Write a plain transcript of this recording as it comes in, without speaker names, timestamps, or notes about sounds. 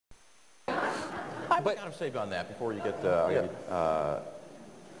would kind of say on that before you get,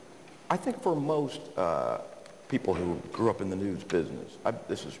 I think for most people who grew up in the news business,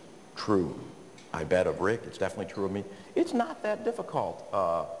 this is true, I bet, of Rick, it's definitely true of me, it's not that difficult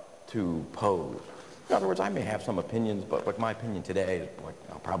to pose. In other words, I may have some opinions, but like my opinion today is, like,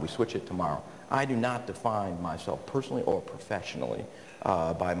 I'll probably switch it tomorrow. I do not define myself personally or professionally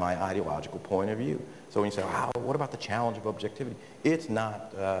by my ideological point of view. So when you say, what about the challenge of objectivity? It's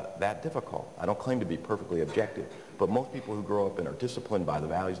not that difficult. I don't claim to be perfectly objective, but most people who grow up and are disciplined by the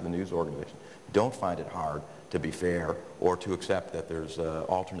values of the news organization don't find it hard to be fair or to accept that there's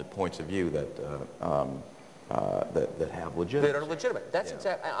alternate points of view that have legitimacy. That are legitimate. That's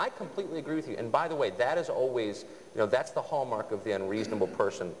exactly. I completely agree with you. And by the way, that is always, that's the hallmark of the unreasonable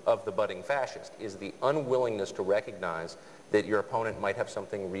person, of the budding fascist, is the unwillingness to recognize that your opponent might have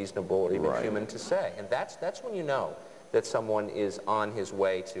something reasonable or even human to say. And that's when you know that someone is on his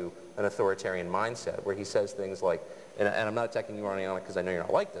way to an authoritarian mindset, where he says things like, and I'm not attacking you, Ariana, because I know you're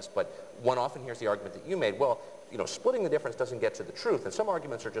not like this, but one often hears the argument that you made, well, splitting the difference doesn't get to the truth, and some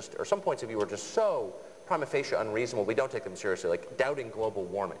arguments are just, or some points of view are just so prima facie unreasonable, we don't take them seriously, like doubting global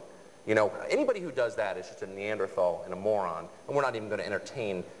warming. Anybody who does that is just a Neanderthal and a moron, and we're not even going to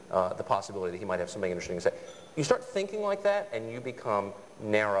entertain the possibility that he might have something interesting to say. You start thinking like that, and you become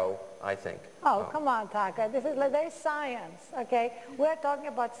narrow, I think. Oh, come on, Tucker. This is like, there's science, okay? We're talking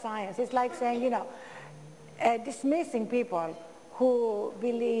about science. It's like saying, dismissing people who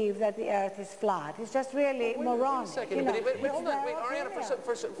believe that the earth is flat. It's just really moronic. Wait, hold on. Wait, Ariana,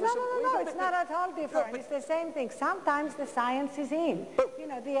 No, it's not at all different. It's the same thing. Sometimes the science is in. But,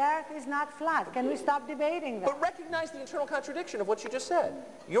 the earth is not flat. Can we stop debating that? But recognize the internal contradiction of what you just said.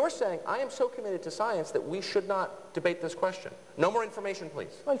 You're saying, I am so committed to science that we should not debate this question. No more information,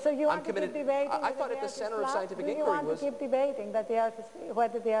 please. Well, so you want to keep debating I thought at the center of scientific inquiry was... You want to keep debating that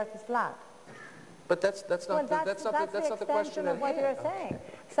whether the earth is flat. But that's not the question of what you're saying.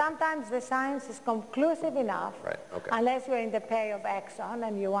 Sometimes the science is conclusive enough, unless you're in the pay of Exxon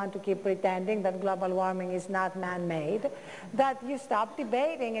and you want to keep pretending that global warming is not man-made, that you stop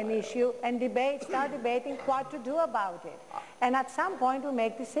debating an issue and start debating what to do about it. And at some point we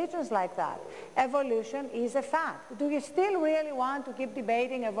make decisions like that. Evolution is a fact. Do you still really want to keep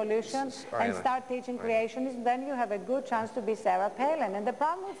debating evolution and start teaching creationism? Then you have a good chance to be Sarah Palin. And the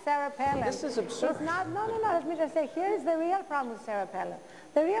problem with Sarah Palin... This is absurd. No, let me just say, here is the real problem with Sarah Palin.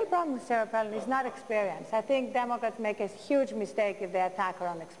 The real problem with Sarah Palin is not experience. I think Democrats make a huge mistake if they attack her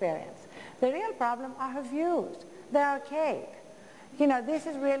on experience. The real problem are her views. They're archaic. This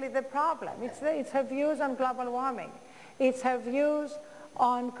is really the problem. It's her views on global warming. It's her views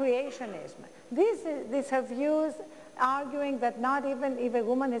on creationism. These her views arguing that not even if a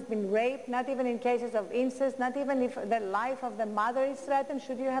woman has been raped, not even in cases of incest, not even if the life of the mother is threatened,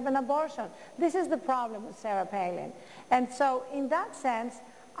 should you have an abortion. This is the problem with Sarah Palin. And so in that sense,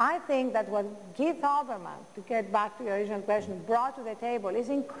 I think that what Keith Olbermann, to get back to your original question, brought to the table is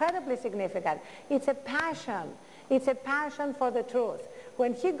incredibly significant. It's a passion. It's a passion for the truth.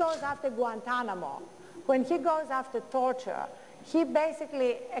 When he goes after Guantanamo, when he goes after torture, he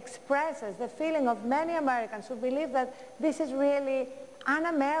basically expresses the feeling of many Americans who believe that this is really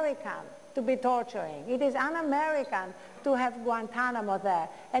un-American to be torturing. It is un-American to have Guantanamo there.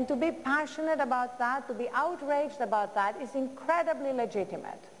 And to be passionate about that, to be outraged about that, is incredibly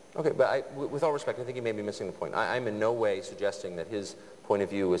legitimate. Okay, but with all respect, I think you may be missing the point. I'm in no way suggesting that his point of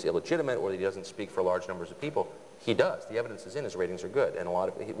view is illegitimate or that he doesn't speak for large numbers of people. He does. The evidence is in. His ratings are good. And a lot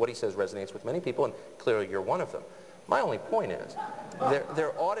of what he says resonates with many people, and clearly you're one of them. My only point is,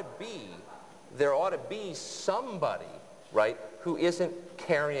 there ought to be somebody, right, who isn't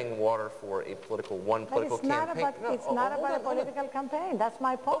carrying water for a political campaign. It's not about a political campaign. That's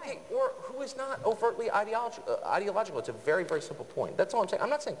my point. Okay, or who is not overtly ideological. It's a very, very simple point. That's all I'm saying. I'm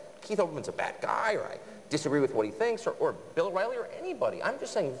not saying Keith Olbermann's a bad guy, or I disagree with what he thinks, or Bill O'Reilly, or anybody. I'm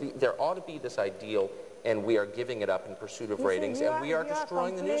just saying there ought to be this ideal, and we are giving it up in pursuit of ratings, and we are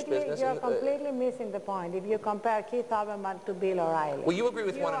destroying the news business. You're completely missing the point if you compare Keith Olbermann to Bill O'Reilly. Well, you agree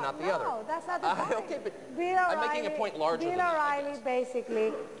with one and not the other. No, that's not the point. Okay, but I'm making a point larger than that. Bill O'Reilly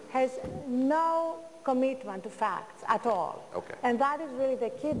basically has no commitment to facts at all. Okay. And that is really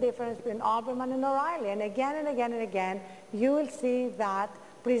the key difference between Olbermann and O'Reilly. And again and again and again, you will see that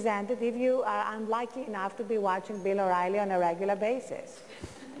presented if you are unlucky enough to be watching Bill O'Reilly on a regular basis.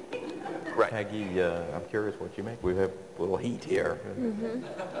 Right. Peggy, I'm curious what you make. We have a little heat here.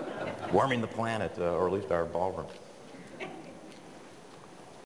 Warming the planet, or at least our ballroom.